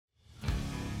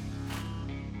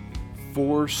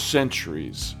For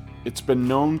centuries, it's been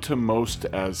known to most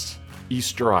as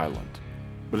Easter Island,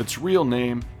 but its real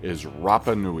name is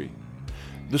Rapa Nui.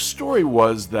 The story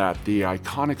was that the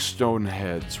iconic stone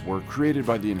heads were created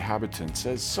by the inhabitants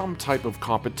as some type of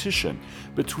competition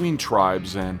between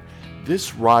tribes, and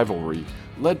this rivalry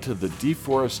led to the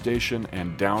deforestation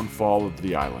and downfall of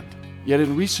the island. Yet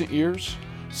in recent years,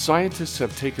 scientists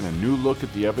have taken a new look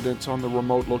at the evidence on the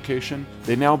remote location.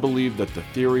 They now believe that the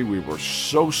theory we were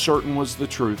so certain was the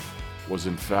truth was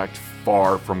in fact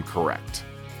far from correct.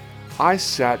 I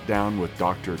sat down with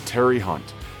Dr. Terry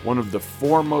Hunt, one of the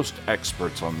foremost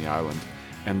experts on the island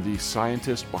and the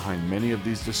scientist behind many of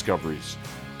these discoveries,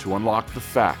 to unlock the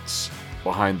facts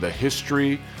behind the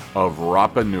history of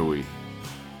Rapa Nui.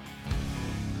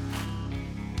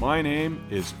 My name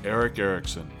is Eric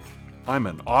Erickson. I'm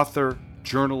an author,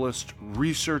 journalist,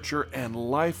 researcher, and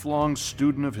lifelong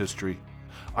student of history.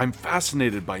 I'm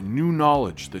fascinated by new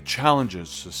knowledge that challenges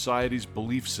society's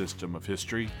belief system of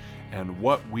history and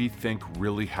what we think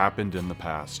really happened in the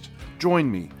past.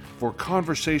 Join me for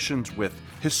conversations with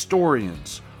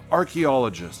historians,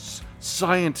 archaeologists,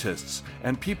 scientists,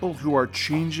 and people who are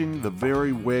changing the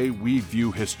very way we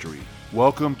view history.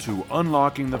 Welcome to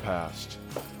Unlocking the Past.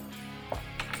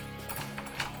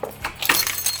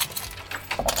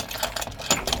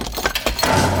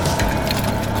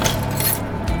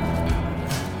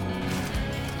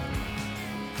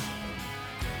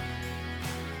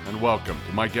 Welcome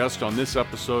to my guest on this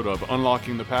episode of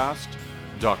Unlocking the Past,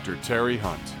 Dr. Terry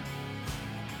Hunt.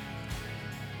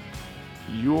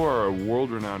 You are a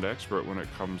world-renowned expert when it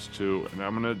comes to,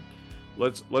 and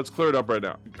let's clear it up right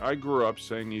now. I grew up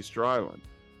saying Easter Island,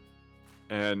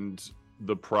 and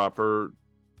the proper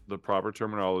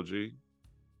terminology,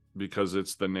 because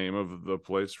it's the name of the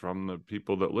place from the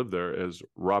people that live there, is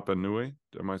Rapa Nui.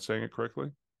 Am I saying it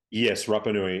correctly? Yes,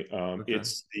 Rapa Nui. Okay.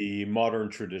 It's the modern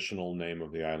traditional name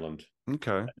of the island.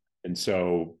 Okay. And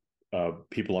so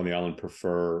people on the island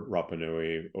prefer Rapa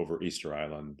Nui over Easter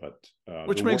Island, but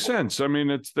which makes sense. I mean,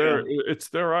 it's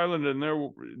their island, and they're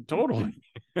totally.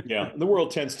 Yeah, the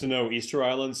world tends to know Easter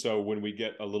Island, so when we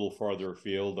get a little farther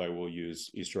afield, I will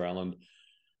use Easter Island.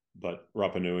 But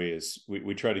Rapa Nui is,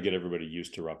 we try to get everybody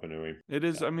used to Rapa Nui. It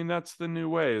is. I mean, that's the new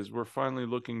way. Is we're finally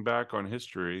looking back on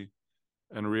history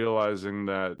and realizing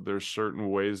that there's certain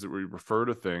ways that we refer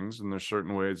to things and there's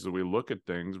certain ways that we look at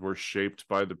things were shaped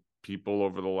by the people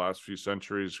over the last few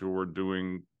centuries who were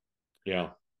doing, the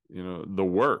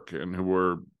work, and who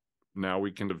were, now we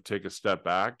can take a step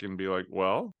back and be like,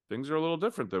 well, things are a little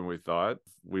different than we thought.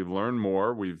 We've learned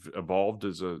more. We've evolved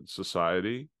as a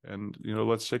society, and,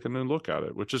 let's take a new look at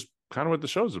it, which is kind of what the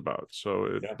show's about.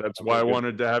 So that's why I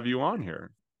wanted to have you on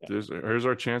here. Here's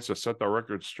our chance to set the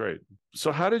record straight.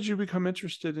 So how did you become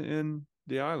interested in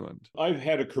the island? I've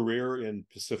had a career in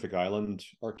Pacific Island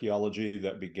archaeology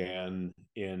that began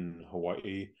in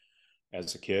Hawaii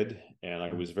as a kid, and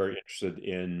I was very interested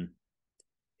in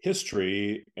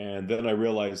history. And then I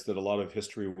realized that a lot of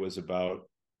history was about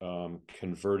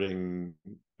converting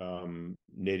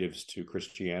natives to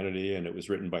Christianity, and it was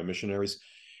written by missionaries.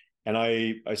 And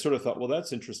I sort of thought, well,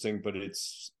 that's interesting, but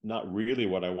it's not really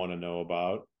what I want to know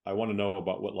about. I want to know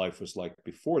about what life was like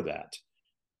before that.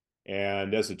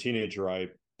 And as a teenager, I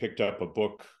picked up a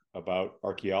book about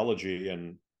archaeology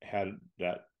and had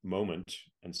that moment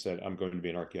and said, I'm going to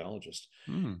be an archaeologist.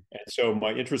 And so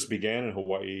my interest began in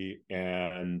Hawaii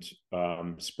and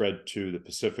spread to the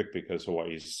Pacific, because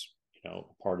Hawaii's,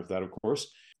 part of that, of course.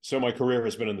 So my career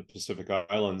has been in the Pacific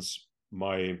Islands.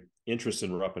 My interest in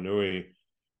Rapa Nui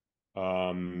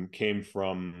came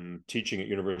from teaching at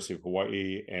University of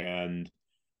Hawaii and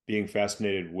being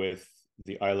fascinated with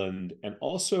the island, and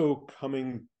also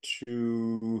coming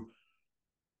to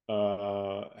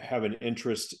have an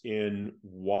interest in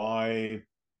why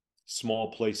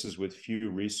small places with few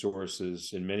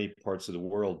resources in many parts of the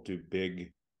world do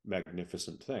big,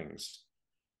 magnificent things.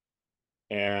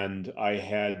 And I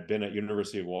had been at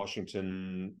University of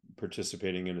Washington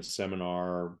participating in a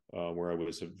seminar where I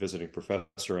was a visiting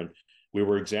professor, and we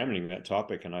were examining that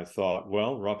topic. And I thought,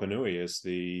 well, Rapa Nui is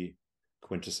the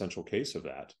quintessential case of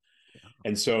that.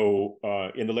 And so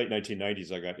in the late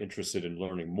 1990s, I got interested in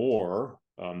learning more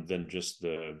than just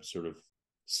the sort of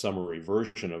summary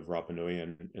version of Rapa Nui.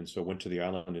 And so went to the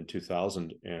island in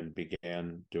 2000 and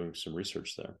began doing some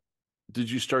research there. Did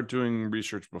you start doing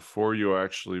research before you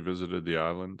actually visited the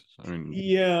island?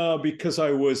 Yeah, because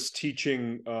I was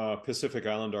teaching Pacific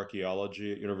Island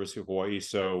archaeology at University of Hawaii,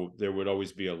 so there would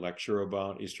always be a lecture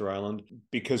about Easter Island.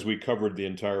 Because we covered the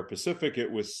entire Pacific, it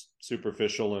was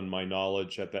superficial, and my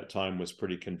knowledge at that time was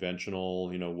pretty conventional,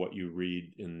 what you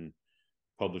read in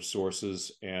published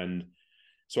sources. And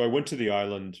So I went to the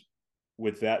island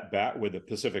with with a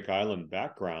Pacific Island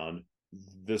background.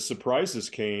 The surprises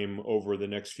came over the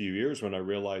next few years when I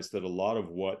realized that a lot of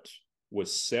what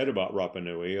was said about Rapa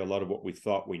Nui, a lot of what we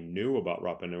thought we knew about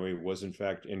Rapa Nui was in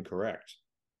fact incorrect.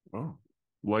 Oh,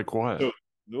 like what? So,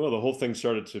 well, the whole thing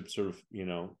started to sort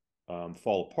of,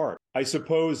 fall apart. I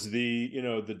suppose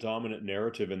the dominant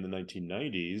narrative in the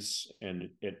 1990s, and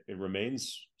it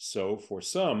remains so for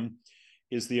some,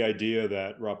 is the idea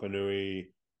that Rapa Nui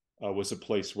was a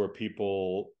place where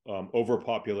people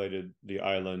overpopulated the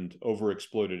island,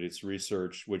 overexploited its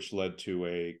research, which led to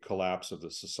a collapse of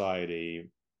the society,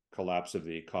 collapse of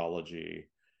the ecology,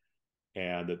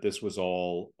 and that this was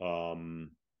all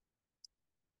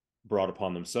brought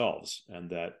upon themselves, and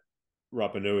that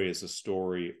Rapa Nui is a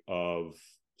story of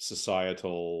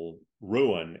societal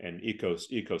ruin and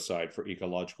ecocide, for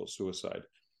ecological suicide.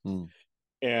 Hmm.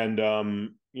 And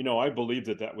I believe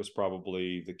that was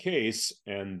probably the case,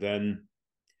 and then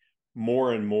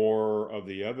more and more of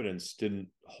the evidence didn't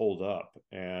hold up,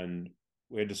 and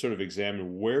we had to sort of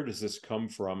examine, where does this come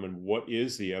from and what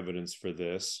is the evidence for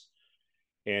this?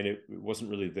 And it wasn't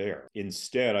really there.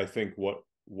 Instead, I think what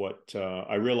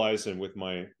I realized, and with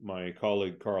my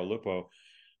colleague Carl Lippo,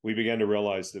 we began to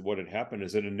realize that what had happened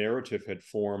is that a narrative had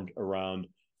formed around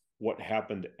what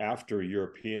happened after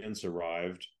Europeans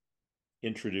arrived,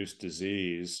 introduced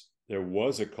disease. There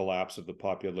was a collapse of the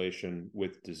population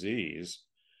with disease,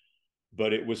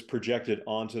 but it was projected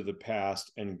onto the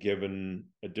past and given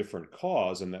a different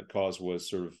cause, and that cause was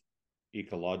sort of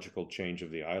ecological change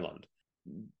of the island.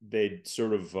 They'd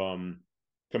sort of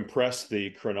compressed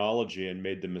the chronology and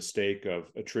made the mistake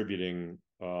of attributing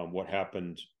what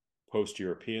happened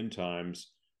post-European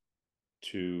times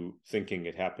to thinking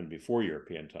it happened before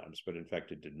European times, but in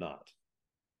fact it did not.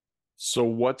 So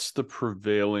what's the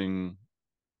prevailing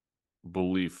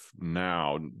belief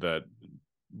now that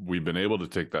we've been able to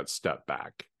take that step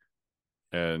back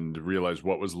and realize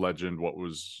what was legend, what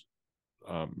was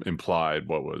implied,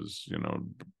 what was,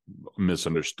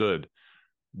 misunderstood?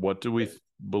 What do we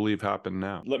believe happened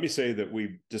now? Let me say that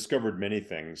we discovered many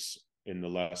things in the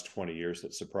last 20 years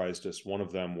that surprised us. One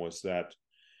of them was that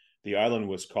the island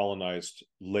was colonized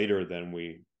later than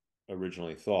we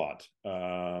originally thought.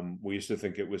 We used to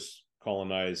think it was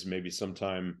colonized maybe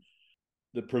sometime.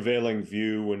 The prevailing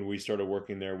view when we started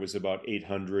working there was about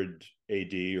 800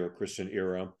 AD, or Christian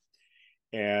era.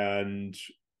 And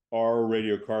our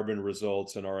radiocarbon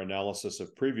results and our analysis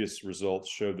of previous results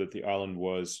showed that the island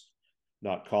was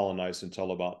not colonized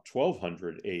until about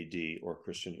 1200 AD, or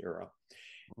Christian era.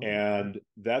 And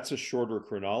that's a shorter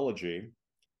chronology.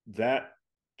 That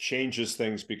changes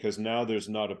things because now there's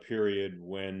not a period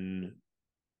when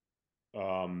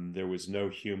there was no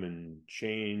human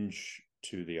change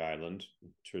to the island,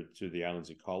 to the island's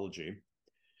ecology.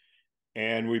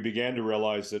 And we began to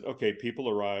realize that, okay, people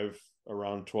arrive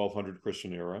around 1200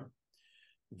 Christian era.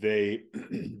 They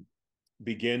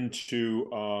begin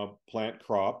to plant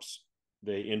crops.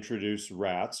 They introduce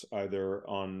rats, either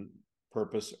on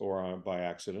purpose or by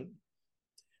accident.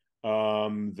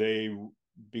 They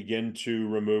begin to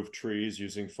remove trees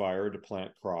using fire to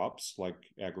plant crops, like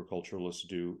agriculturalists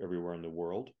do everywhere in the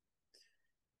world.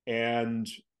 And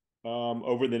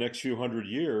over the next few hundred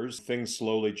years, things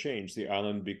slowly change. The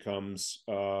island becomes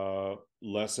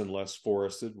less and less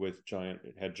forested,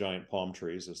 it had giant palm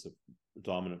trees as the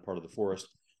dominant part of the forest.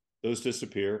 Those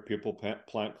disappear. People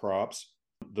plant crops.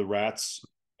 The rats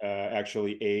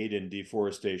actually aid in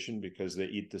deforestation because they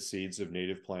eat the seeds of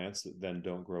native plants that then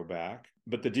don't grow back.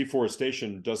 But the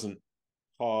deforestation doesn't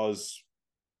cause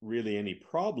really any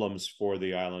problems for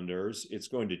the islanders. It's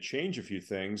going to change a few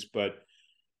things, but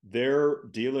they're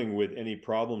dealing with any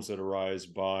problems that arise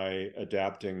by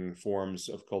adapting forms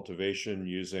of cultivation,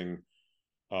 using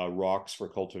rocks for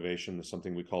cultivation. There's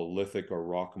something we call lithic or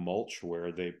rock mulch,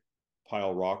 where they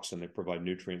pile rocks and they provide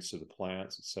nutrients to the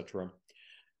plants, etc.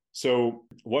 So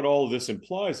what all of this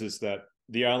implies is that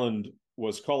the island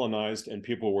was colonized and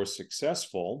people were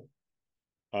successful.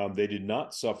 They did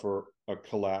not suffer a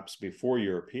collapse before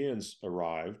Europeans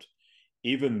arrived,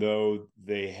 even though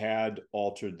they had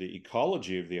altered the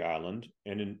ecology of the island.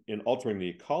 And in altering the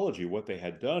ecology, what they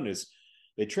had done is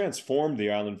they transformed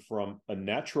the island from a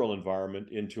natural environment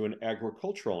into an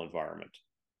agricultural environment,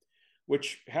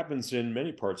 which happens in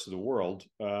many parts of the world.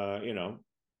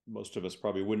 Most of us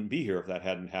probably wouldn't be here if that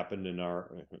hadn't happened in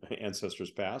our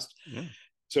ancestors' past. Yeah.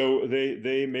 So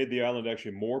they made the island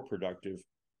actually more productive,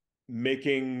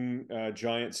 making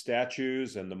giant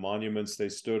statues, and the monuments they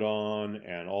stood on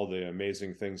and all the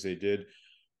amazing things they did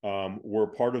were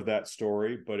part of that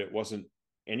story, but it wasn't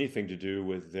anything to do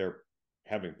with their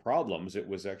having problems. It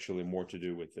was actually more to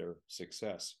do with their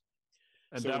success.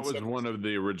 And that was one of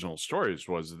the original stories,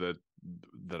 was that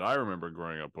I remember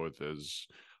growing up with is,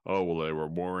 oh, well, they were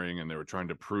warring and they were trying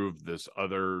to prove this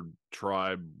other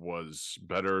tribe was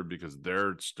better because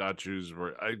their statues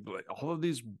were all of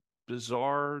these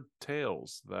bizarre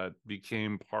tales that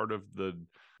became part of the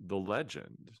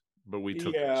legend, but we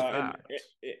took as fact.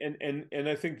 And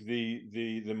I think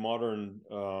the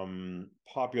modern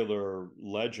popular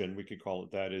legend, we could call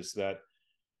it that, is that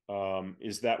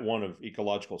one of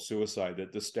ecological suicide,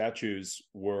 that the statues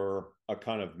were a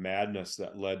kind of madness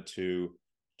that led to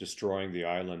destroying the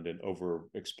island and over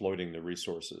exploiting the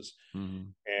resources. Mm-hmm.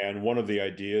 And one of the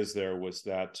ideas there was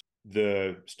that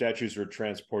the statues were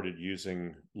transported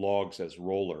using logs as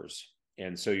rollers.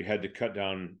 And so you had to cut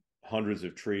down hundreds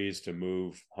of trees to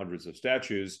move hundreds of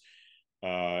statues,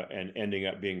 and ending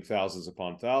up being thousands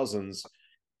upon thousands.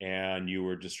 And you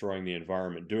were destroying the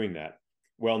environment doing that.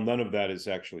 Well, none of that is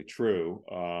actually true.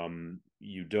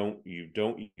 You don't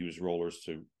use rollers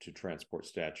to transport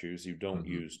statues. You don't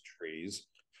use trees.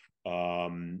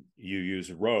 You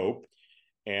use rope.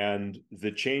 And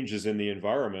the changes in the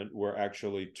environment were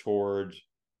actually toward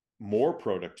more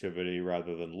productivity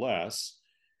rather than less.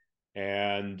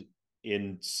 And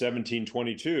in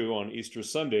 1722, on Easter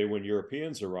Sunday, when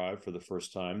Europeans arrived for the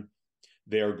first time,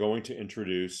 they are going to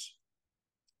introduce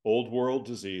old world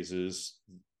diseases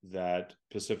that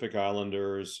Pacific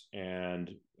Islanders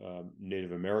and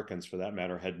Native Americans, for that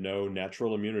matter, had no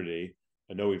natural immunity,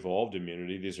 no evolved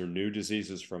immunity. These are new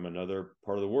diseases from another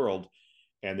part of the world,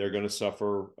 and they're going to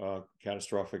suffer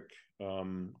catastrophic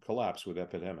collapse with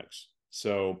epidemics.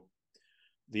 So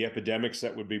the epidemics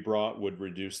that would be brought would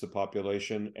reduce the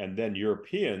population, and then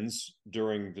Europeans,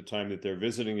 during the time that they're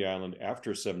visiting the island after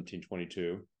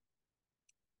 1722,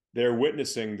 they're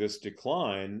witnessing this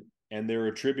decline and they're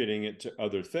attributing it to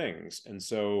other things. And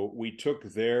so we took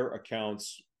their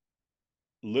accounts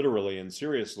literally and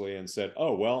seriously and said,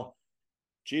 oh, well,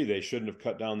 gee, they shouldn't have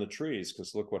cut down the trees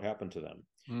because look what happened to them.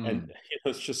 And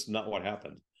it's just not what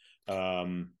happened.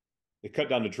 They cut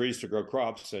down the trees to grow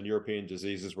crops, and European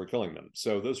diseases were killing them.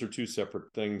 So those are two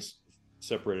separate things,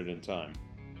 separated in time.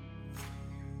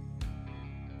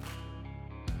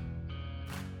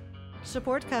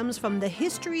 Support comes from the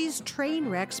History's Train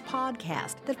Wrecks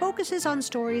podcast that focuses on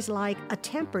stories like a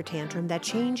temper tantrum that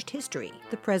changed history,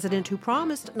 the president who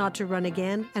promised not to run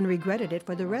again and regretted it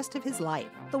for the rest of his life,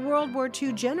 the World War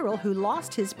II general who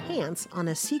lost his pants on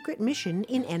a secret mission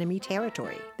in enemy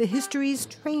territory. The History's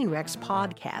Train Wrecks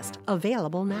podcast,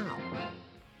 available now.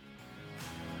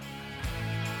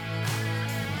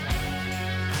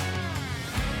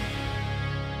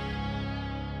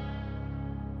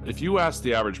 If you ask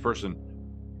the average person,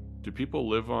 do people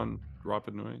live on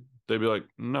Rapa Nui? They'd be like,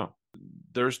 no.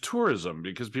 There's tourism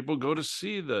because people go to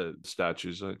see the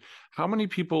statues. How many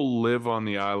people live on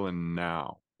the island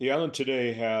now? The island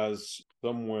today has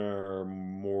somewhere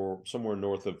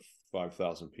north of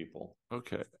 5,000 people.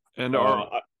 Okay. And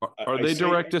are they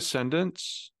direct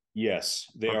descendants? Yes,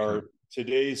 they are.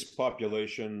 Today's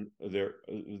population,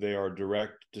 they are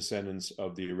direct descendants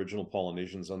of the original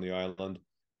Polynesians on the island.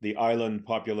 The island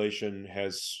population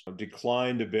has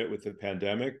declined a bit with the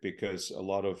pandemic because a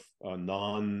lot of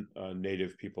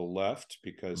non-native people left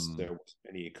because there was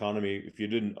any economy. If you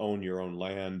didn't own your own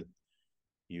land,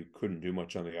 you couldn't do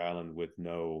much on the island with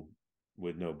no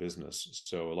business.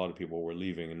 So a lot of people were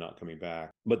leaving and not coming back.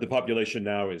 But the population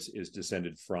now is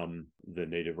descended from the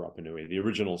native Rapa Nui, the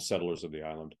original settlers of the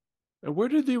island. And where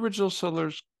did the original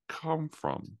settlers come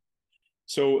from?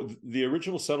 So the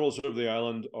original settlers of the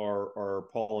island are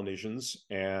Polynesians,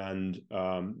 and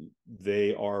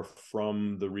they are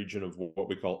from the region of what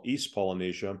we call East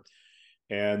Polynesia.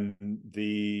 And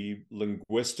the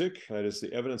linguistic, that is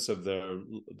the evidence of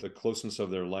the closeness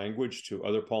of their language to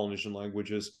other Polynesian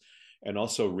languages, and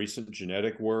also recent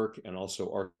genetic work and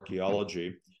also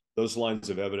archaeology, those lines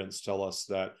of evidence tell us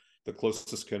that the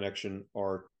closest connection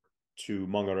are to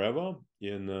Mangareva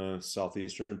in the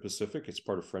southeastern Pacific. It's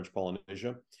part of French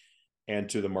Polynesia, and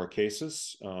to the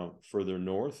Marquesas further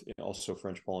north, also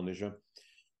French Polynesia,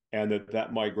 and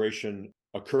that migration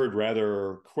occurred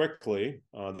rather quickly.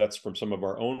 That's from some of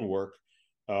our own work.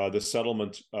 The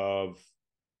settlement of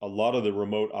a lot of the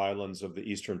remote islands of the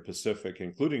eastern Pacific,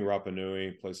 including Rapa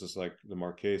Nui, places like the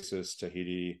Marquesas,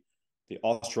 Tahiti, the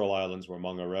Austral Islands where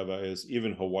Mangareva is,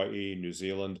 even Hawaii, New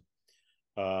Zealand,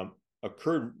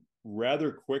 occurred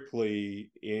rather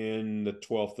quickly in the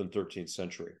 12th and 13th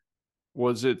century.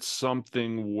 Was it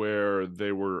something where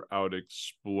they were out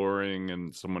exploring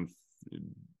and someone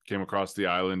came across the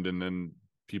island and then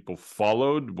people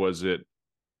followed? Was it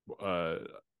a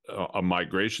a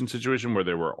migration situation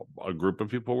where a group of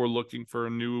people were looking for a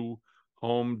new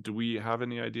home? Do we have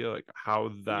any idea like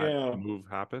how that Yeah. move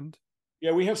happened?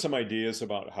 Yeah, we have some ideas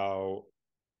about how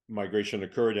migration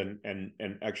occurred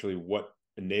and actually what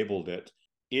enabled it.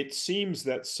 It seems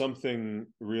that something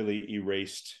really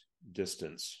erased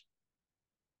distance.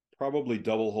 Probably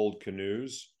double-hulled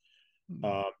canoes,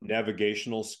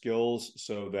 navigational skills,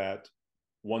 so that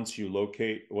once you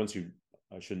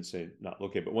I shouldn't say not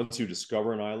locate, but once you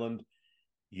discover an island,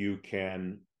 you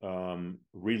can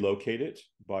relocate it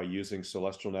by using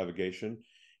celestial navigation.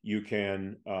 You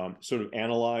can sort of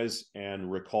analyze and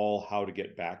recall how to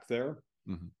get back there.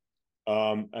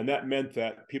 And that meant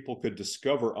that people could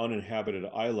discover uninhabited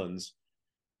islands.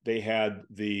 They had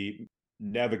the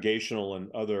navigational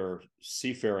and other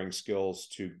seafaring skills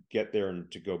to get there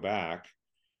and to go back.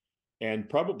 And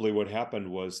probably what happened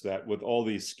was that with all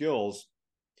these skills,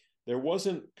 there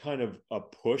wasn't kind of a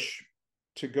push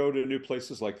to go to new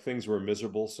places, like things were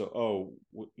miserable. So,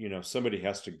 somebody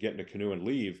has to get in a canoe and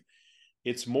leave.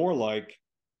 It's more like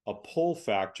a pull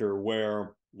factor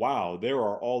where, wow, there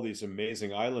are all these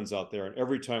amazing islands out there. And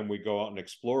every time we go out and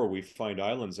explore, we find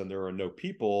islands and there are no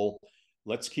people.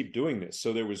 Let's keep doing this.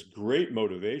 So there was great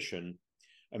motivation.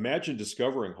 Imagine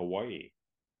discovering Hawaii,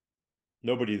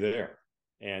 nobody there,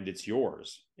 and it's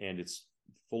yours, and it's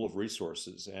full of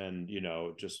resources. And,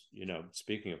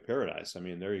 speaking of paradise, I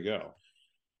mean, there you go.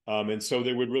 And so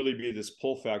there would really be this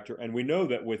pull factor. And we know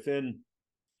that within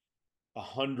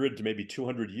 100 to maybe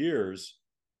 200 years,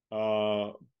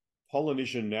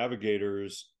 Polynesian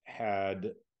navigators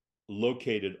had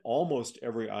located almost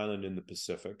every island in the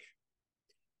Pacific,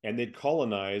 and they'd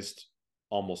colonized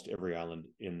almost every island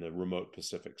in the remote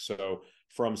Pacific. So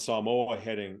from Samoa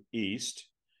heading east,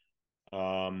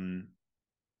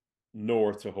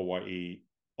 north to Hawaii,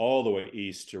 all the way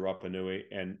east to Rapa Nui,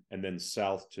 and then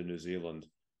south to New Zealand,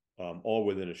 all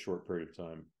within a short period of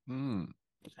time.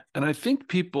 And I think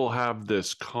people have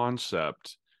this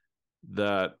concept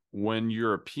that when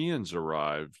Europeans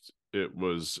arrived, it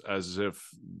was as if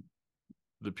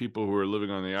the people who were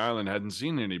living on the island hadn't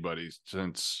seen anybody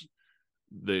since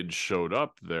they'd showed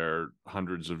up there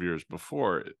hundreds of years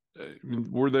before. I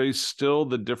mean, were they still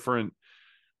the different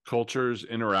cultures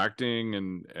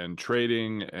interacting and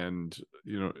trading, and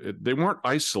they weren't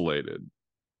isolated?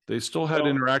 They still had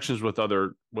interactions with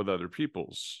other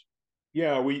peoples.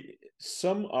 Yeah,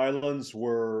 some islands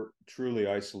were truly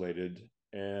isolated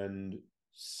and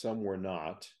some were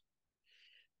not.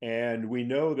 And we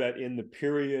know that in the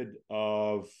period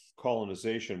of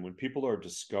colonization, when people are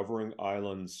discovering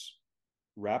islands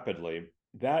rapidly,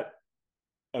 that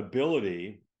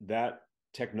ability, that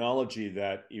technology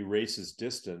that erases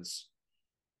distance,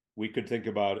 we could think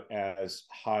about as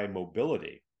high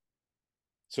mobility.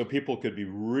 So people could be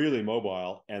really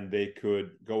mobile and they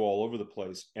could go all over the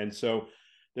place. And so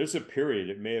there's a period,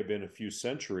 it may have been a few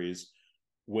centuries,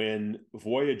 when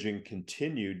voyaging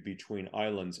continued between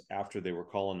islands after they were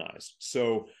colonized.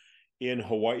 So in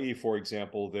Hawaii, for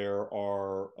example, there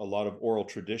are a lot of oral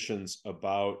traditions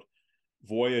about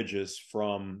voyages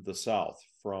from the south,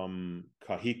 from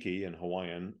Kahiki in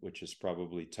Hawaiian, which is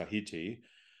probably Tahiti.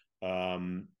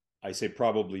 I say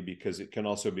probably because it can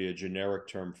also be a generic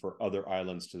term for other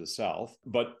islands to the south,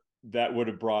 but that would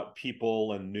have brought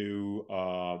people and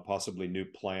possibly new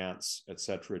plants,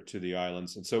 etc., to the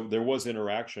islands. And so there was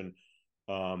interaction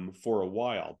for a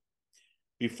while.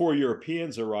 Before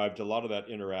Europeans arrived, a lot of that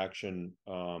interaction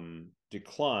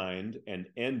declined and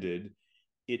ended.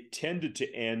 It tended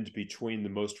to end between the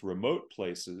most remote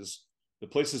places. The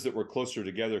places that were closer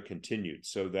together continued,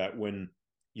 so that when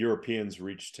Europeans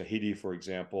reached Tahiti, for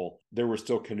example, there were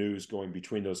still canoes going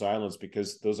between those islands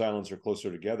because those islands are closer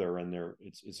together and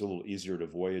it's a little easier to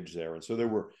voyage there. And so there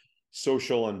were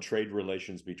social and trade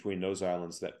relations between those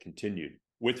islands that continued.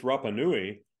 With Rapa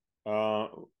Nui,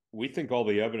 we think all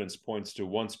the evidence points to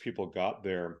once people got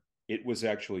there, it was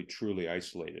actually truly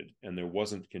isolated and there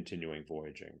wasn't continuing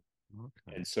voyaging.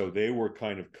 Okay. And so they were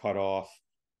kind of cut off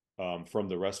from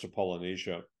the rest of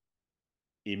Polynesia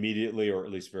immediately, or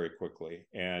at least very quickly.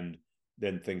 And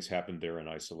then things happened there in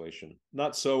isolation.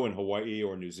 Not so in Hawaii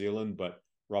or New Zealand, but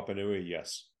Rapa Nui,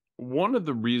 yes. One of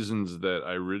the reasons that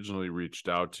I originally reached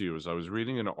out to you is I was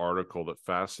reading an article that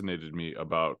fascinated me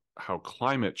about how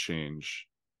climate change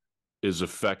is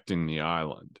affecting the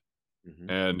island. Mm-hmm.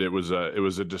 And it was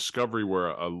a discovery where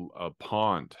a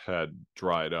pond had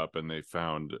dried up and they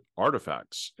found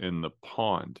artifacts in the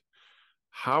pond.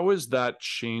 How is that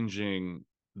changing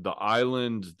the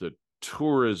island, the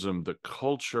tourism, the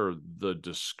culture, the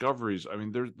discoveries? I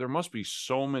mean, there must be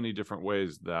so many different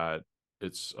ways that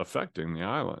it's affecting the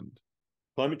island.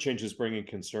 Climate change is bringing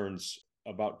concerns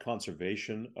about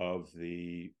conservation of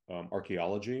the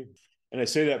archaeology. And I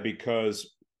say that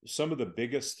because some of the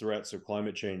biggest threats of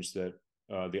climate change that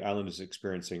the island is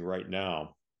experiencing right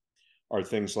now are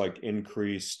things like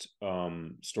increased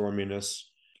storminess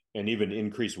and even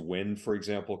increased wind, for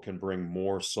example, can bring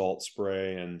more salt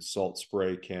spray, and salt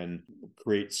spray can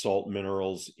create salt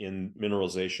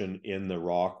mineralization in the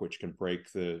rock, which can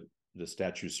break the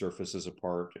statue surfaces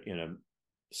apart in a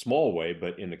small way,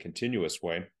 but in a continuous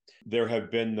way. There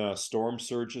have been storm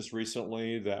surges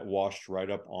recently that washed right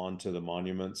up onto the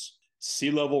monuments.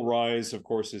 Sea level rise, of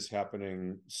course, is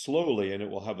happening slowly, and it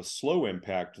will have a slow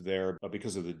impact there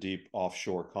because of the deep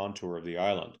offshore contour of the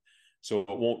island. So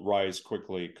it won't rise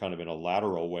quickly, kind of in a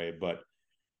lateral way, but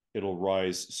it'll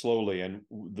rise slowly. And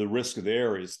the risk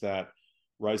there is that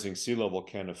rising sea level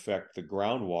can affect the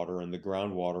groundwater, and the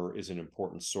groundwater is an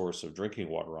important source of drinking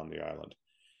water on the island.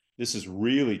 This is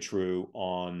really true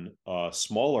on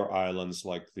smaller islands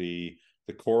like the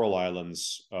coral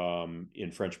islands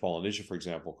in French Polynesia, for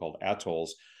example, called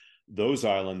atolls. Those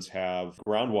islands have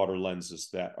groundwater lenses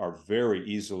that are very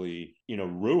easily,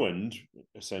 ruined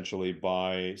essentially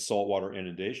by saltwater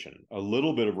inundation. A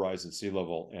little bit of rise in sea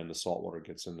level and the saltwater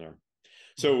gets in there.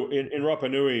 So in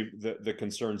Rapa Nui, the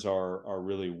concerns are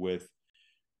really with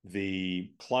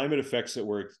the climate effects that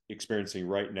we're experiencing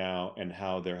right now and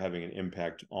how they're having an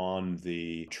impact on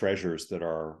the treasures that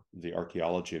are the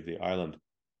archaeology of the island.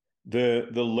 The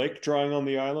lake drying on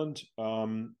the island,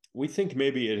 we think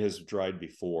maybe it has dried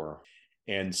before.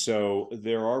 And so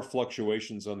there are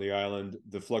fluctuations on the island.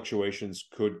 The fluctuations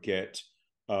could get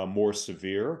more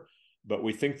severe, but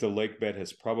we think the lake bed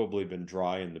has probably been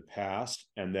dry in the past,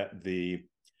 and that the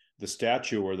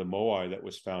statue or the moai that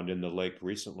was found in the lake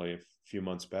recently, a few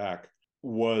months back,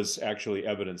 was actually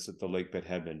evidence that the lake bed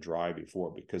had been dry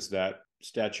before, because that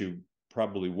statue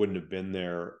probably wouldn't have been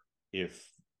there if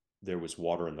there was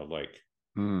water in the lake.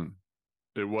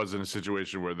 It wasn't a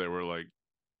situation where they were like,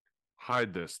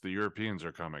 hide this, the Europeans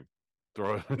are coming.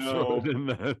 Throw it in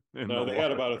the they water.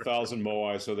 had about 1,000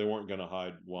 moai, so they weren't going to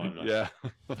hide one. Yeah.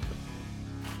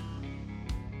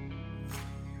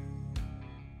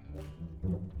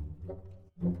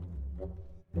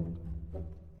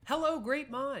 Hello, great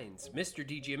minds! Mr.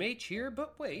 DGMH here,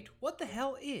 but wait, what the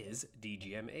hell is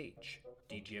DGMH?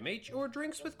 DGMH, or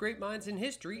Drinks with Great Minds in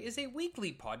History, is a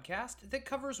weekly podcast that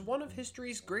covers one of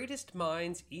history's greatest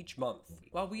minds each month,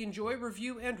 while we enjoy,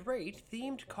 review, and rate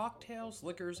themed cocktails,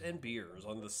 liquors, and beers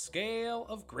on the scale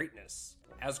of greatness.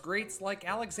 As greats like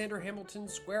Alexander Hamilton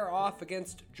square off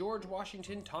against George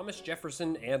Washington, Thomas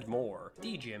Jefferson, and more,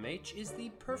 DGMH is the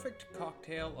perfect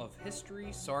cocktail of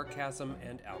history, sarcasm,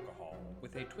 and alcohol,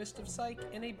 with a twist of psych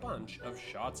and a bunch of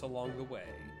shots along the way.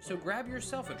 So grab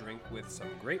yourself a drink with some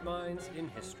great minds in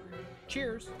history.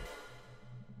 Cheers!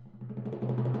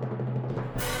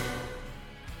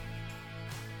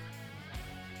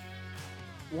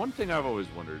 One thing I've always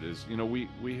wondered is,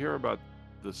 we hear about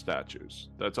the statues.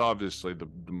 That's obviously the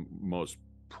most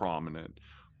prominent.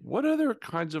 What other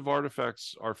kinds of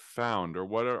artifacts are found, or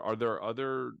what are there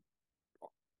other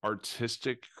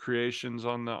artistic creations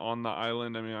on the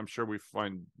island? I mean, I'm sure we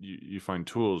find you find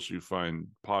tools, you find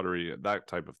pottery, that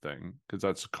type of thing, because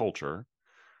that's culture.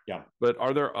 Yeah. But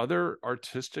are there other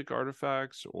artistic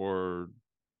artifacts or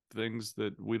things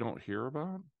that we don't hear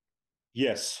about?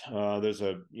 Yes, there's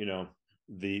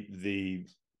the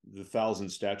 1,000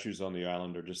 statues on the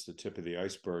island are just the tip of the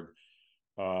iceberg.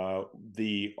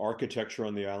 The architecture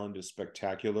on the island is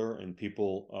spectacular, and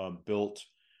people built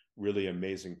really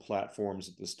amazing platforms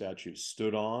that the statues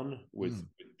stood on with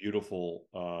beautiful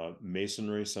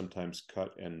masonry, sometimes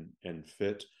cut and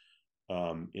fit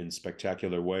in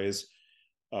spectacular ways.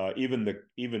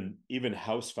 Even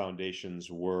house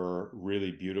foundations were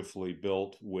really beautifully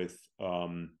built with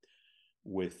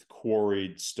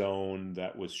quarried stone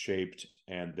that was shaped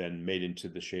and then made into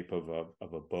the shape of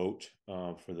a boat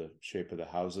for the shape of the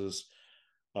houses.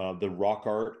 The rock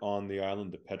art on the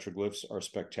island, the petroglyphs, are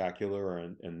spectacular,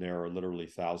 and there are literally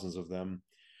thousands of them.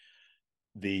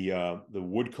 The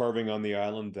wood carving on the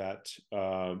island that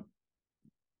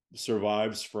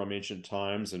survives from ancient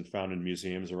times and found in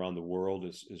museums around the world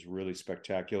is really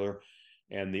spectacular.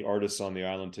 And the artists on the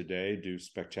island today do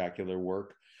spectacular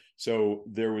work. So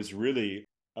there was really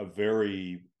a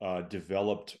very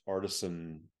developed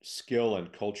artisan skill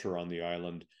and culture on the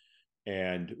island.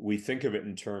 And we think of it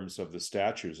in terms of the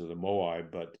statues of the moai,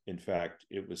 but in fact,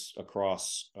 it was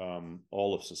across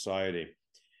all of society,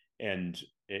 and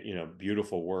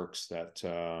beautiful works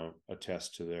that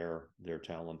attest to their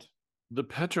talent. The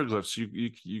petroglyphs,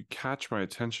 you catch my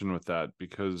attention with that,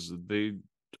 because they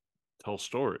tell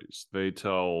stories, they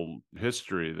tell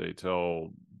history, they tell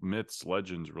myths,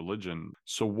 legends, religion.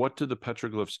 So what do the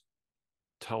petroglyphs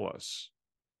tell us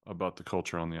about the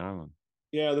culture on the island?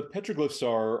 Yeah, the petroglyphs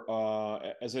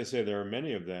are, as I say, there are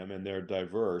many of them and they're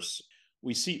diverse.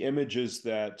 We see images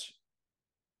that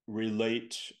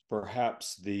relate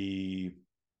perhaps the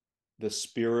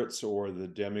spirits or the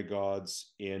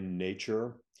demigods in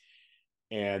nature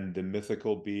and the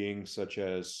mythical beings such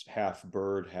as half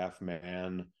bird, half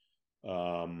man,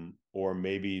 or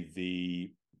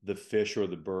maybe the fish or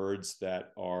the birds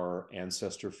that are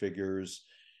ancestor figures.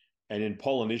 And in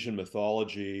Polynesian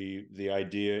mythology, the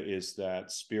idea is that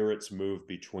spirits move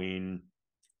between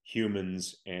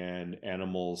humans and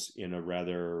animals in a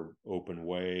rather open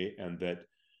way, and that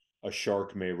a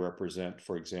shark may represent,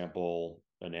 for example,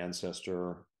 an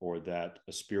ancestor, or that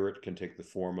a spirit can take the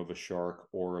form of a shark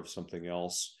or of something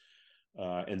else.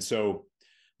 And so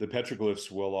the petroglyphs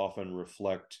will often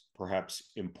reflect perhaps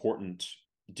important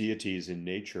deities in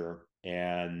nature,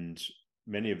 and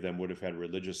many of them would have had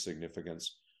religious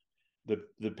significance.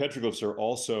 The petroglyphs are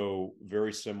also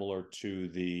very similar to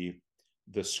the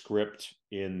script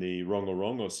in the Rongo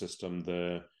Rongo system.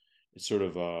 It's sort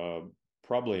of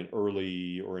probably an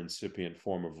early or incipient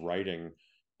form of writing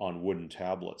on wooden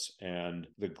tablets, and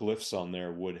the glyphs on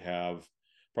there would have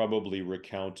probably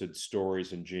recounted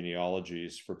stories and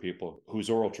genealogies for people whose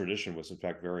oral tradition was in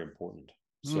fact very important.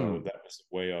 So that was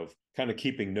a way of kind of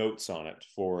keeping notes on it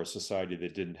for a society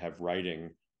that didn't have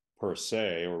writing per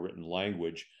se or written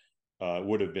language.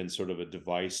 Would have been sort of a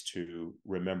device to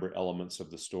remember elements of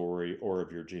the story or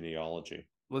of your genealogy.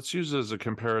 Let's use as a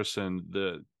comparison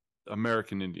the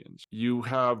American Indians. You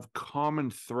have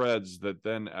common threads that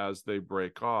then, as they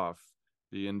break off,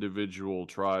 the individual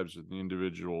tribes and the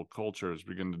individual cultures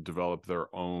begin to develop their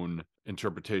own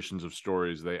interpretations of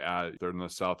stories. They add, they're in the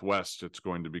Southwest, it's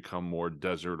going to become more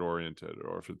desert oriented,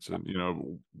 or if it's,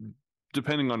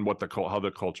 depending on how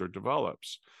the culture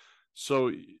develops.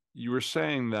 So you were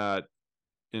saying that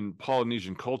in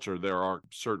Polynesian culture, there are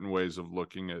certain ways of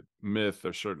looking at myth,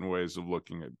 there's certain ways of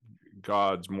looking at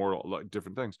gods, moral, like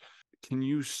different things. Can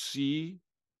you see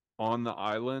on the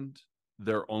island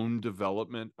their own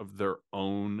development of their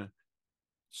own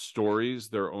stories,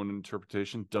 their own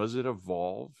interpretation? Does it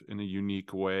evolve in a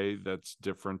unique way that's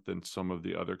different than some of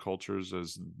the other cultures?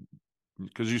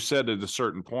 Because you said at a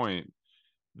certain point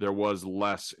there was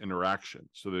less interaction,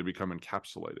 so they become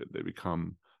encapsulated, they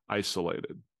become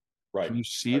isolated. Right. Can you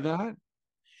see that?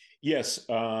 Yes,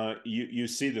 you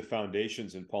see the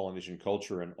foundations in Polynesian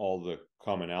culture and all the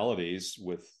commonalities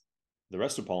with the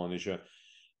rest of Polynesia,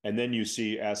 and then you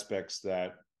see aspects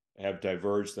that have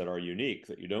diverged that are unique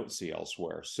that you don't see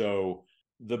elsewhere. So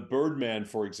the Birdman,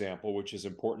 for example, which is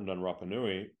important on Rapa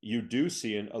Nui, you do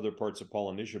see in other parts of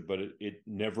Polynesia, but it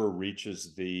never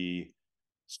reaches the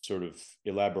sort of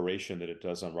elaboration that it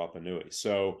does on Rapa Nui.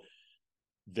 So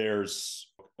there's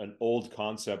an old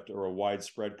concept or a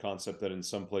widespread concept that in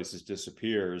some places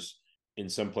disappears. In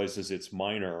some places it's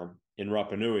minor. In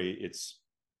Rapa Nui, it's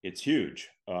huge,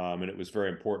 and it was very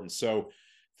important. So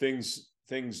things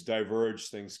diverge,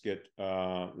 things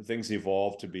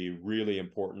evolve to be really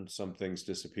important. Some things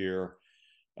disappear,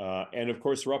 and of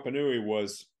course, Rapa Nui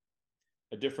was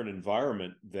a different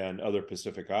environment than other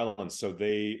Pacific islands. So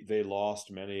they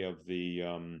lost many of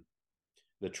the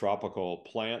tropical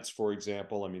plants, for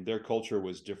example. I mean, their culture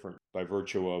was different by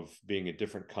virtue of being a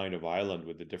different kind of island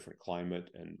with a different climate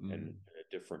and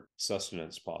a different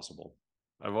sustenance possible.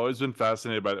 I've always been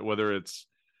fascinated by that, whether it's,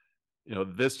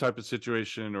 this type of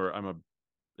situation, or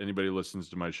anybody who listens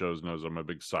to my shows knows I'm a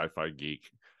big sci-fi geek.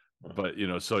 But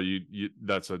so you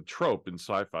that's a trope in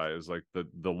sci-fi, is like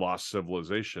the lost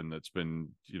civilization that's been,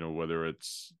 whether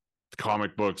it's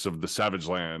comic books of the Savage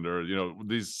Land, or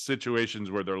these situations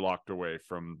where they're locked away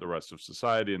from the rest of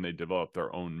society and they develop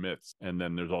their own myths. And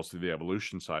then there's also the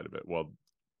evolution side of it. Well,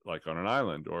 like on an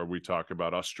island, or we talk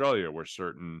about Australia, where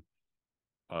certain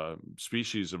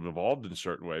species have evolved in a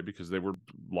certain way because they were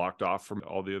locked off from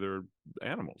all the other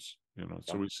animals.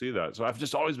 So we see that. So I've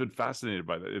just always been fascinated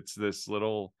by that. It's this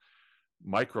little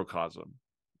microcosm,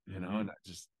 and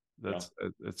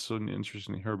it's so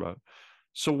interesting to hear about.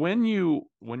 So when you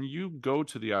go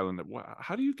to the island,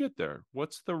 how do you get there?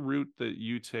 What's the route that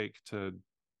you take to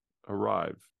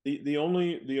arrive? The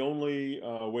only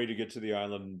way to get to the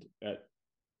island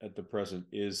at the present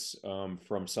is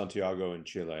from Santiago in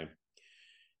Chile,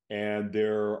 and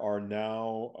there are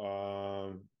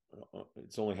now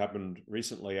it's only happened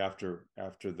recently after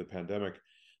the pandemic.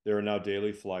 There are now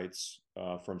daily flights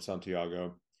from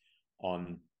Santiago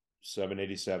on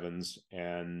 787s,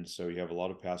 and so you have a lot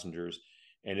of passengers.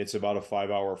 And it's about a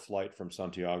 5-hour flight from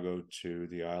Santiago to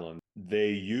the island. They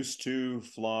used to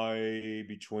fly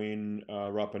between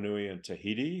Rapa Nui and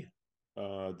Tahiti,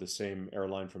 the same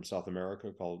airline from South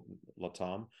America called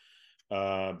Latam.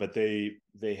 But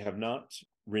they have not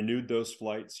renewed those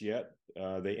flights yet.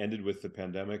 They ended with the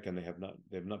pandemic, and they have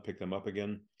not picked them up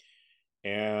again.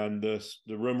 And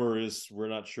the rumor is we're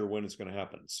not sure when it's going to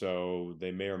happen, so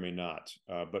they may or may not.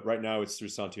 But right now it's through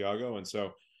Santiago, and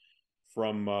so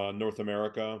from North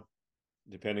America,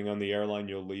 depending on the airline,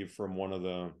 you'll leave from one of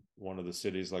the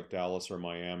cities like Dallas or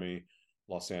Miami,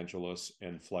 Los Angeles,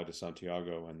 and fly to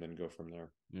Santiago, and then go from there.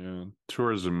 Yeah,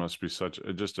 tourism must be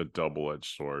just a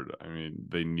double-edged sword. I mean,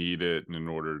 they need it in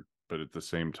order, but at the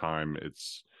same time,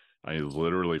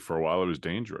 literally for a while it was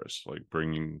dangerous, like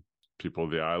bringing people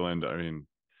to the island. I mean,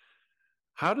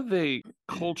 how do they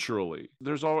culturally?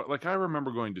 There's all like I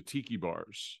remember going to tiki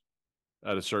bars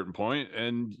at a certain point,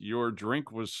 and your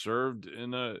drink was served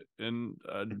in a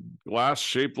glass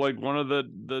shaped like one of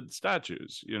the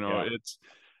statues. Yeah.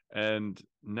 And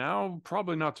now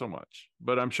probably not so much,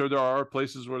 but I'm sure there are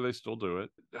places where they still do it.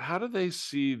 How do they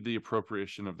see the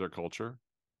appropriation of their culture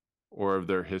or of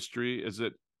their history? Is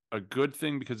it a good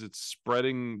thing because it's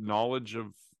spreading knowledge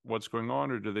of what's going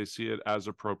on, or do they see it as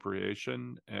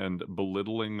appropriation and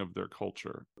belittling of their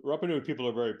culture? Rapa Nui people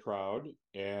are very proud,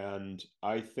 and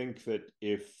I think that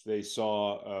if they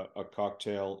saw a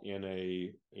cocktail in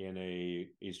a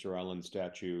Easter Island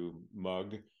statue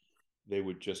mug, they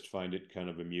would just find it kind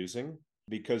of amusing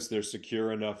because they're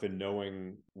secure enough in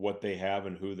knowing what they have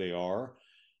and who they are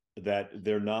that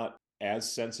they're not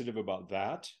as sensitive about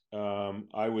that.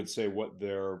 I would say what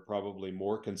they're probably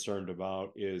more concerned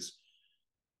about is,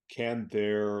 can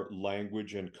their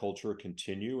language and culture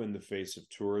continue in the face of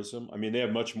tourism? I mean, they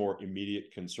have much more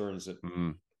immediate concerns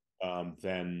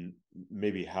than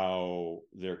maybe how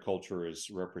their culture is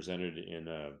represented in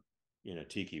a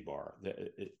tiki bar.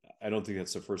 I don't think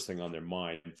that's the first thing on their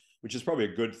mind, which is probably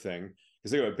a good thing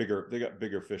because they got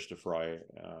bigger fish to fry,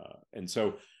 and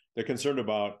so they're concerned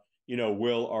about,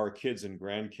 will our kids and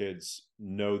grandkids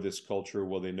know this culture?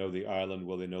 Will they know the island?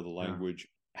 Will they know the language?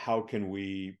 Yeah. How can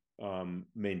we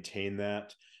maintain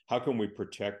that? How can we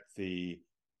protect the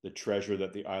treasure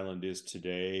that the island is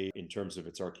today in terms of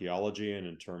its archaeology and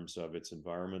in terms of its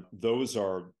environment? Those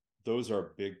are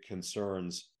big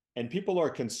concerns. And people are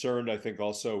concerned, I think,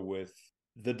 also with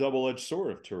the double-edged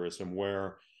sword of tourism,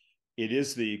 where it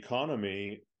is the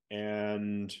economy.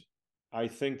 And I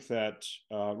think that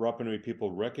Rapa Nui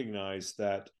people recognize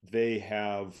that they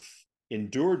have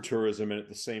endured tourism, and at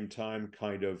the same time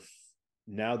kind of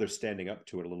now they're standing up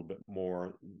to it a little bit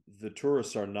more. The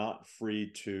tourists are not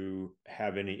free to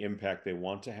have any impact they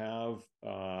want to have.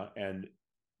 And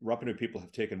Rapa Nui people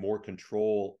have taken more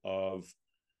control of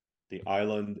the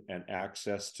island and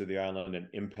access to the island and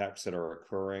impacts that are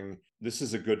occurring. This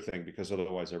is a good thing because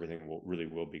otherwise everything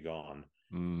will be gone.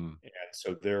 And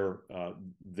so they're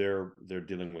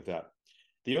dealing with that.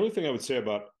 The only thing I would say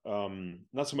about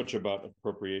not so much about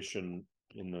appropriation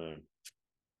in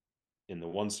the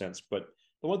one sense, but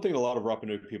the one thing a lot of Rapa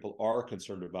Nui people are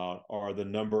concerned about are the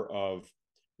number of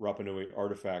Rapa Nui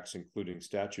artifacts, including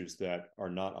statues, that are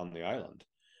not on the island,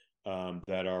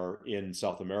 that are in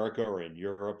South America or in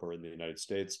Europe or in the United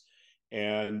States.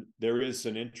 And there is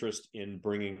an interest in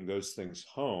bringing those things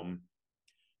home,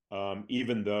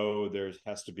 even though there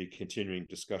has to be continuing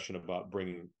discussion about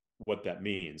bringing what that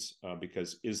means,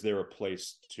 because is there a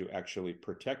place to actually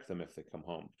protect them if they come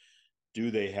home? Do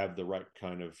they have the right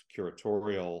kind of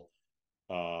curatorial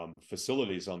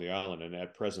facilities on the island? And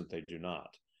at present, they do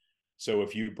not. So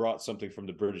if you brought something from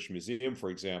the British Museum, for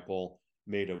example,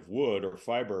 made of wood or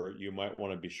fiber, you might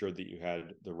want to be sure that you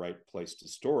had the right place to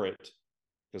store it,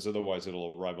 because otherwise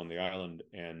it'll arrive on the island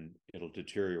and it'll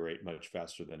deteriorate much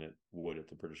faster than it would at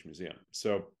the British Museum.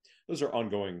 So those are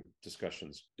ongoing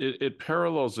discussions. It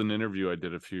parallels an interview I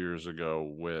did a few years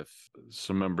ago with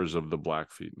some members of the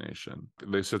Blackfeet Nation.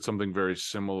 They said something very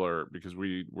similar because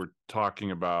we were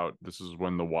talking about, this is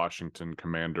when the Washington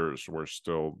Commanders were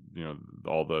still,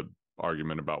 all the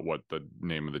argument about what the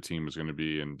name of the team was going to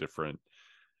be in different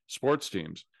sports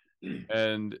teams.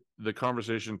 And the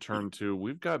conversation turned to,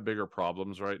 we've got bigger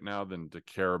problems right now than to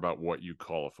care about what you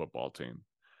call a football team.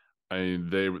 I mean,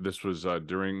 this was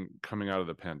during coming out of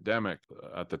the pandemic.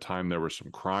 At the time, there were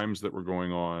some crimes that were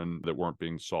going on that weren't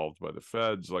being solved by the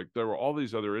feds. Like, there were all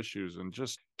these other issues, and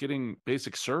just getting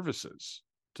basic services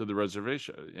to the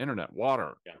reservation, internet,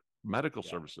 water, medical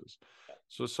services.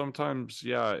 So sometimes,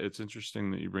 it's interesting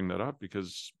that you bring that up,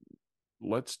 because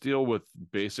let's deal with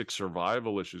basic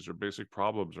survival issues or basic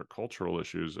problems or cultural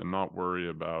issues and not worry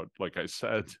about, like I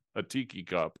said, a tiki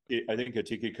cup. I think a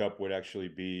tiki cup would actually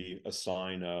be a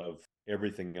sign of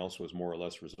everything else was more or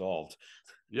less resolved.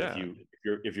 Yeah.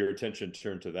 If your attention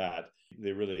turned to that,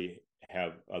 they really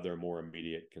have other more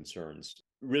immediate concerns.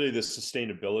 Really, the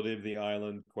sustainability of the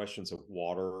island, questions of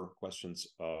water, questions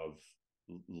of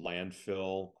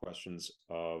landfill, questions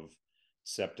of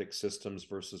septic systems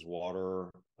versus water,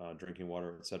 drinking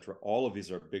water, etc. All of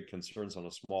these are big concerns on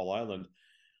a small island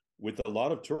with a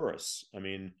lot of tourists. I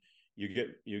mean,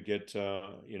 you're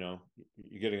getting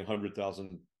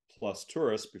 100,000 plus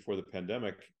tourists before the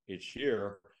pandemic each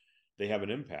year. They have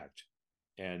an impact,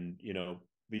 and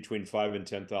between 5 and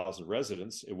 10,000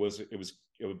 residents. It was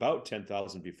about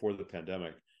 10,000 before the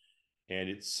pandemic, and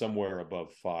it's somewhere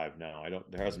above 5 now.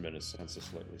 There hasn't been a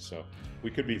census lately, so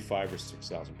we could be 5 or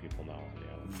 6,000 people now on the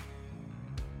island.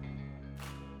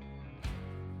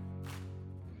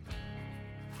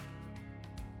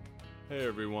 Hey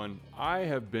everyone, I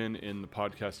have been in the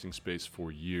podcasting space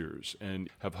for years and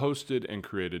have hosted and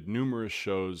created numerous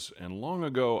shows, and long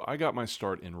ago I got my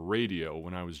start in radio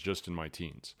when I was just in my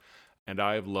teens, and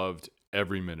I have loved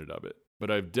every minute of it,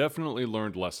 but I've definitely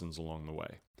learned lessons along the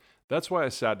way. That's why I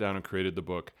sat down and created the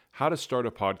book, How to Start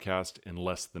a Podcast in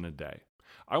Less Than a Day.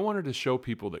 I wanted to show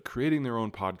people that creating their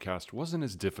own podcast wasn't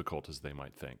as difficult as they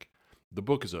might think. The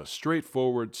book is a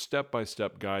straightforward,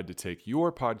 step-by-step guide to take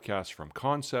your podcast from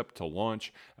concept to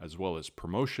launch, as well as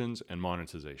promotions and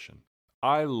monetization.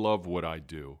 I love what I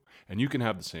do, and you can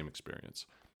have the same experience.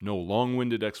 No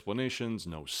long-winded explanations,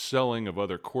 no selling of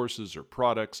other courses or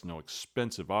products, no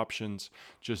expensive options,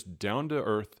 just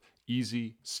down-to-earth,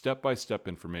 easy, step-by-step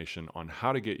information on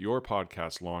how to get your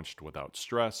podcast launched without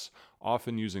stress,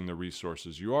 often using the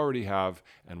resources you already have,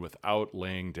 and without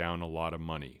laying down a lot of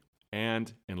money.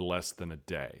 And in less than a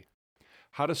day.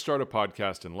 How to Start a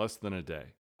Podcast in Less Than a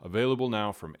Day. Available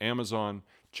now from Amazon.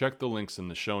 Check the links in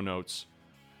the show notes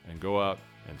and go out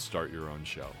and start your own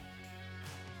show.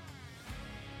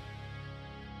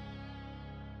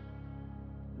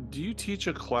 Do you teach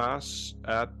a class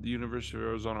at the University of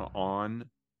Arizona on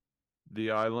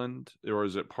the island, or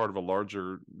is it part of a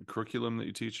larger curriculum that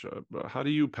you teach? How do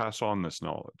you pass on this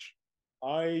knowledge?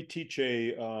 I teach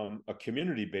a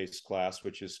community-based class,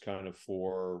 which is kind of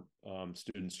for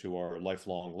students who are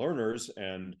lifelong learners.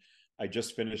 And I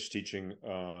just finished teaching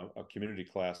a community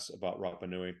class about Rapa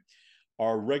Nui.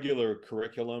 Our regular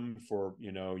curriculum for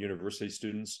university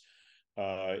students,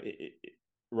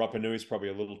 Rapa Nui is probably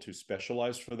a little too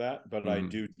specialized for that, but I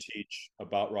do teach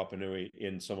about Rapa Nui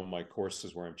in some of my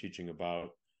courses where I'm teaching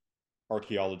about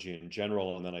archaeology in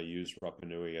general, and then I use Rapa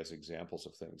Nui as examples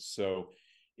of things. So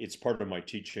it's part of my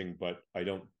teaching, but I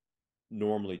don't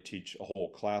normally teach a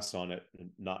whole class on it,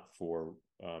 not for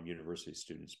university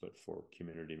students, but for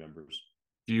community members.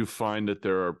 Do you find that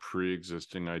there are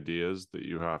pre-existing ideas that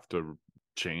you have to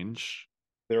change?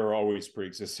 There are always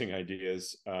pre-existing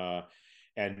ideas.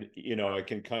 And I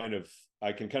can kind of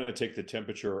take the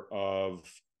temperature of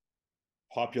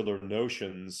popular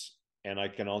notions, and I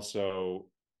can also,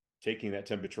 taking that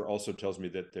temperature also tells me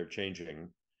that they're changing.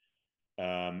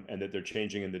 And that they're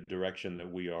changing in the direction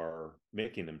that we are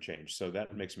making them change. So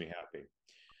that makes me happy.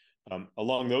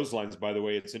 Along those lines, by the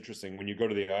way, it's interesting when you go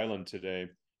to the island today.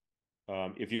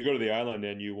 If you go to the island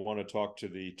and you want to talk to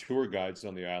the tour guides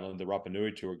on the island, the Rapa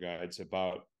Nui tour guides,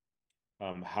 about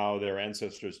how their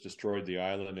ancestors destroyed the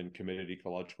island and committed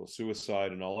ecological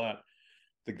suicide and all that,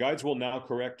 the guides will now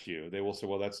correct you. They will say,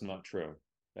 well, that's not true.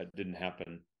 That didn't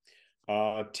happen.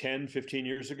 10, 15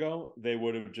 years ago, they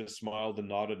would have just smiled and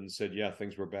nodded and said, yeah,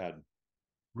 things were bad.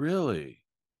 Really?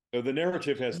 So the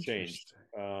narrative has changed.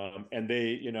 And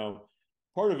they,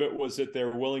 part of it was that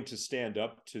they're willing to stand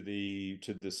up to the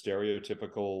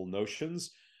stereotypical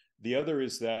notions. The other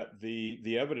is that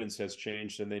the evidence has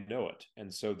changed and they know it.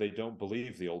 And so they don't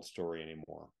believe the old story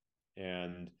anymore.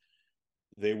 And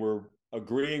they were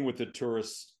agreeing with the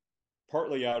tourists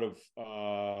partly out of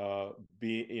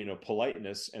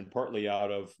politeness, and partly out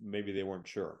of maybe they weren't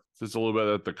sure. It's a little bit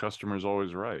that the customer's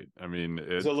always right. I mean,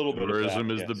 there's a little bit tourism of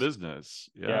that, is yes. the business.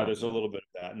 Yeah, there's a little bit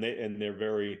of that, and they're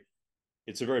very.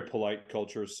 It's a very polite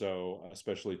culture, so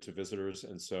especially to visitors,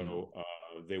 and so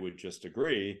they would just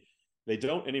agree. They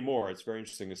don't anymore. It's very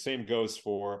interesting. The same goes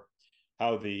for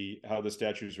how the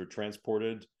statues were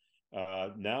transported.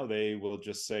 Now they will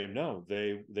just say no,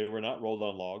 they were not rolled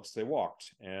on logs, they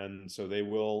walked. And so they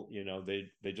will,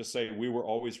 they just say we were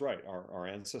always right, our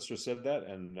ancestors said that,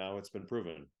 and now it's been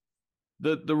proven.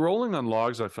 The rolling on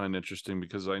logs I find interesting,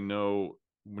 because I know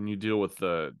when you deal with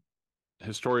the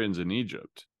historians in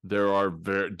Egypt, there are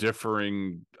very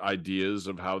differing ideas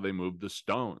of how they moved the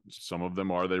stones. Some of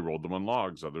them are they rolled them on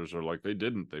logs, others are like they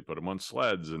didn't, they put them on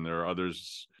sleds, and there are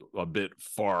others a bit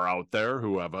far out there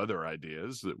who have other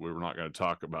ideas that we're not going to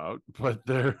talk about, but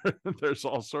there's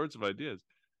all sorts of ideas.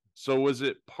 So was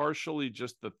it partially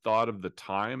just the thought of the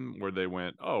time where they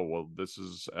went, oh, well, this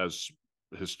is, as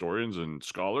historians and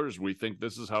scholars, we think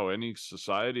this is how any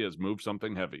society has moved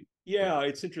something heavy? Yeah,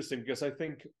 it's interesting because I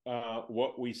think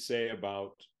what we say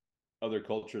about other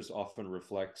cultures often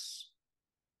reflects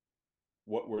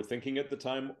what we're thinking at the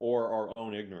time, or our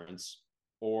own ignorance,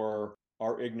 or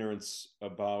our ignorance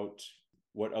about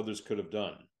what others could have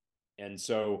done. And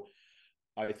so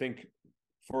I think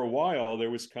for a while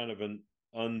there was kind of an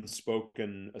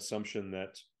unspoken assumption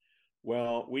that,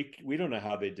 well, we don't know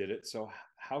how they did it, so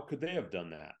how could they have done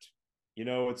that?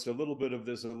 It's a little bit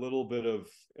of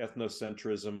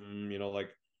ethnocentrism,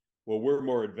 like, well, we're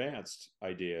more advanced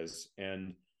ideas,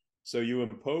 and so you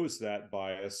impose that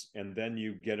bias and then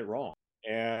you get it wrong.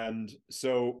 And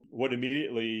so what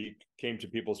immediately came to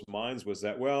people's minds was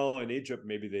that, well, in Egypt,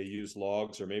 maybe they used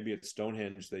logs, or maybe at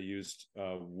Stonehenge, they used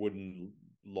wooden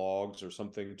logs or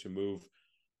something to move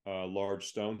large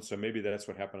stones. So maybe that's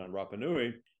what happened on Rapa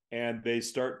Nui. And they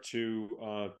start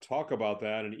to talk about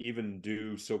that and even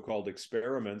do so-called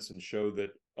experiments and show that,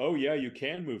 oh, yeah, you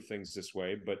can move things this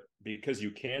way. But because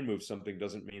you can move something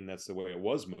doesn't mean that's the way it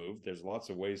was moved. There's lots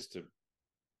of ways to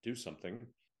do something.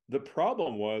 The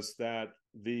problem was that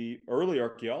the early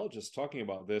archaeologists talking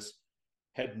about this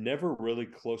had never really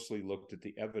closely looked at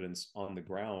the evidence on the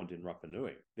ground in Rapa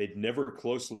Nui. They'd never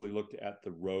closely looked at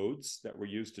the roads that were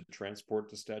used to transport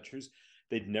the statues.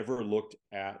 They'd never looked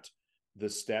at the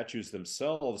statues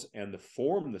themselves and the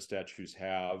form the statues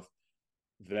have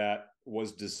that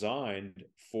was designed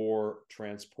for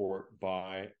transport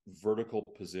by vertical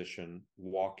position,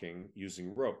 walking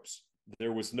using ropes.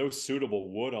 There was no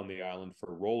suitable wood on the island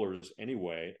for rollers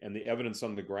anyway, and the evidence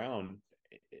on the ground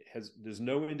there's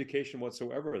no indication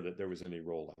whatsoever that there was any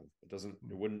rolling.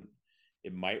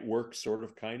 It might work sort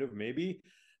of, kind of, maybe,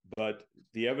 but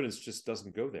the evidence just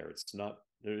doesn't go there.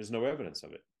 There is no evidence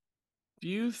of it. Do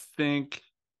you think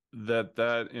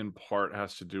that in part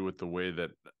has to do with the way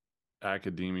that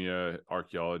academia,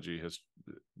 archaeology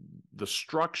the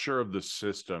structure of the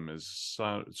system is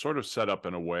sort of set up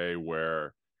in a way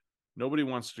where nobody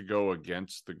wants to go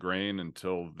against the grain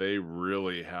until they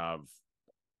really have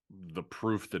the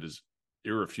proof that is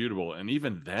irrefutable? And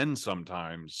even then,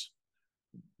 sometimes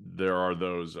there are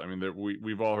those,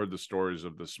 we've all heard the stories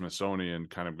of the Smithsonian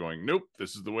kind of going, nope,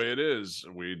 this is the way it is.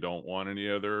 We don't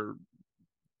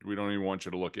even want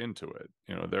you to look into it.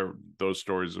 Those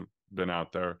stories have been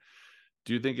out there.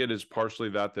 Do you think it is partially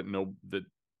that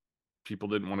people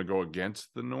didn't want to go against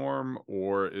the norm,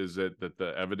 or is it that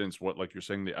the evidence, like you're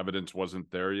saying, the evidence wasn't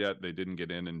there yet? They didn't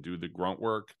get in and do the grunt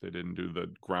work. They didn't do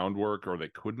the groundwork, or they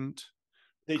couldn't.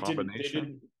 They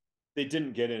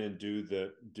didn't get in and do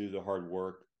the hard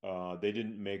work. They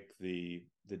didn't make the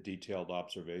detailed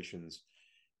observations,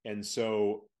 and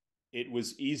so it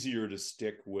was easier to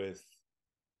stick with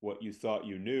what you thought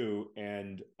you knew.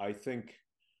 And I think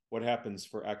what happens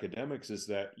for academics is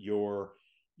that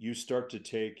you start to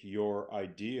take your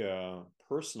idea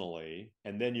personally,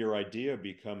 and then your idea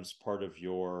becomes part of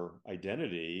your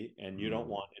identity, and you don't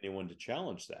want anyone to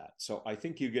challenge that. So I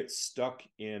think you get stuck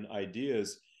in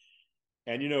ideas.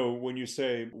 And, when you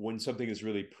say when something is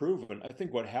really proven, I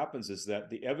think what happens is that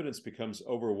the evidence becomes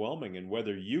overwhelming, and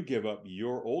whether you give up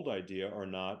your old idea or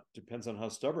not depends on how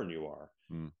stubborn you are,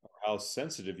 or how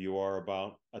sensitive you are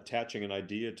about attaching an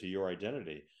idea to your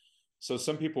identity. So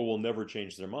some people will never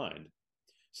change their mind.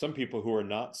 Some people who are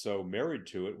not so married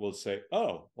to it will say,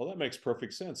 oh, well, that makes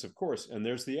perfect sense, of course. And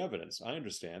there's the evidence. I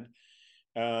understand.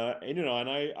 And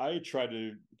I try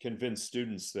to convince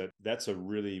students that that's a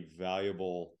really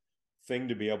valuable thing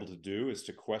to be able to do, is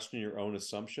to question your own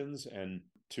assumptions and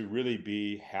to really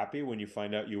be happy when you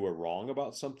find out you were wrong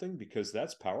about something, because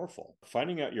that's powerful.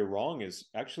 Finding out you're wrong is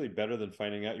actually better than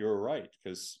finding out you were right,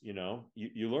 because,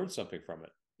 you learn something from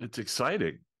it. It's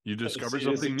exciting. You discover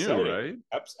something new, right?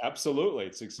 Absolutely.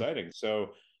 It's exciting. So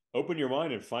open your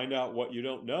mind and find out what you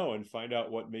don't know, and find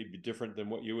out what may be different than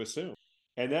what you assume.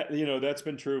 And that's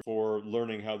been true for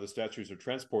learning how the statues are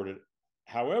transported.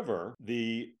 However,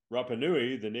 the Rapa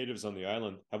Nui, the natives on the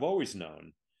island, have always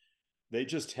known. They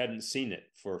just hadn't seen it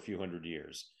for a few hundred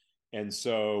years. And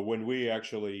so when we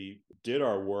actually did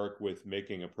our work with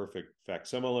making a perfect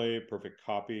facsimile, perfect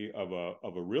copy of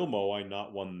a real moai,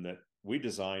 not one that we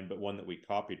designed, but one that we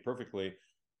copied perfectly,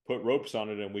 put ropes on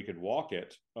it, and we could walk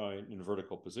it in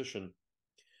vertical position,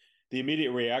 the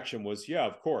immediate reaction was, yeah,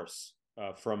 of course,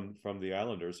 from the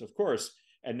islanders, of course.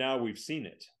 And now we've seen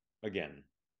it again.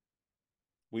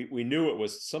 We knew it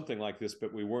was something like this,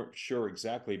 but we weren't sure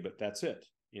exactly, but that's it.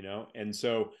 And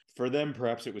so for them,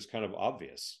 perhaps it was kind of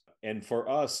obvious. And for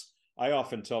us, I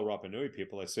often tell Rapa Nui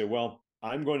people, I say, well,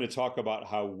 I'm going to talk about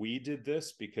how we did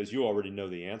this because you already know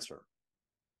the answer.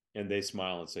 And they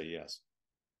smile and say yes.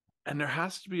 And there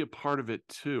has to be a part of it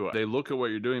too. They look at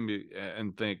what you're doing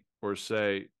and think or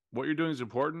say, what you're doing is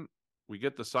important. We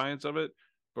get the science of it.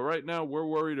 But right now we're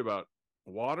worried about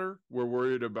water. We're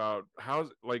worried about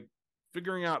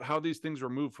figuring out how these things are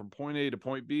moved from point A to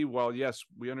point B. While yes,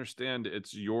 we understand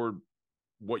it's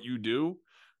what you do.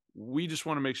 We just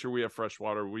want to make sure we have fresh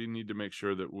water. We need to make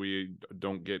sure that we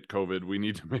don't get COVID. We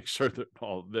need to make sure that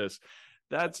all this,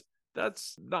 that's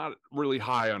not really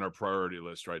high on our priority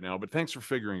list right now, but thanks for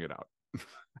figuring it out.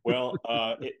 Well,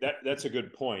 that's a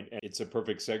good point. And it's a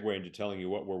perfect segue into telling you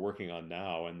what we're working on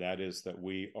now. And that is that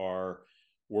we are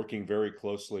working very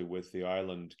closely with the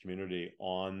island community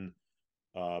on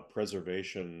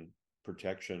preservation,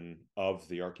 protection of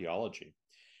the archaeology.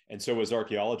 And so as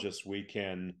archaeologists, we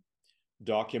can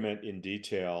document in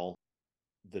detail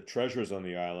the treasures on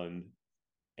the island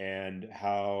and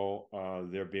how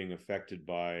they're being affected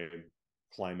by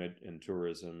climate and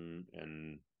tourism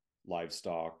and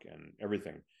livestock and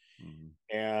everything.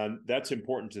 Mm-hmm. And that's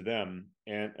important to them.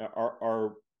 And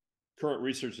our current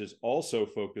research is also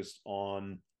focused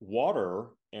on water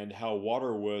and how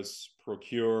water was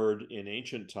procured in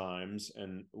ancient times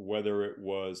and whether it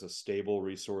was a stable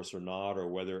resource or not, or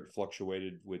whether it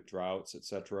fluctuated with droughts,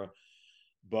 etc.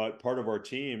 But part of our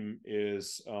team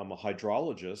is a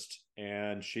hydrologist,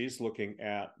 and she's looking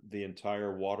at the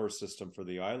entire water system for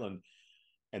the island.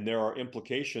 And there are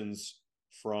implications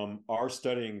from our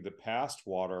studying the past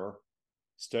water,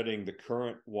 studying the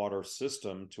current water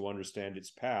system to understand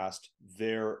its past.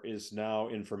 There is now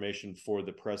information for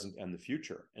the present and the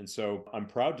future. And so I'm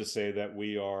proud to say that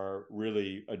we are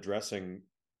really addressing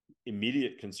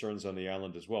immediate concerns on the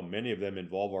island as well. Many of them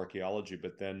involve archaeology,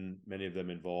 but then many of them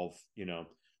involve,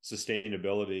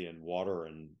 sustainability and water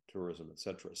and tourism,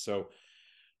 etc. So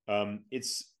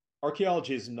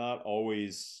archaeology is not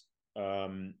always a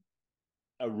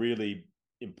really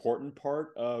important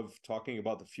part of talking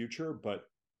about the future, but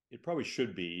it probably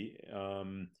should be.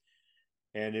 And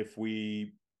if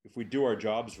we do our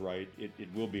jobs right, it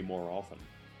will be more often.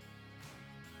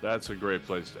 That's a great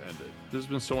place to end it. This has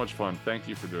been so much fun. Thank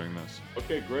you for doing this.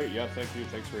 Okay, great. Yeah, thank you.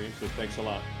 Thanks for your interest. Thanks a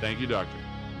lot. Thank you, Doctor.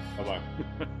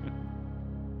 Bye-bye.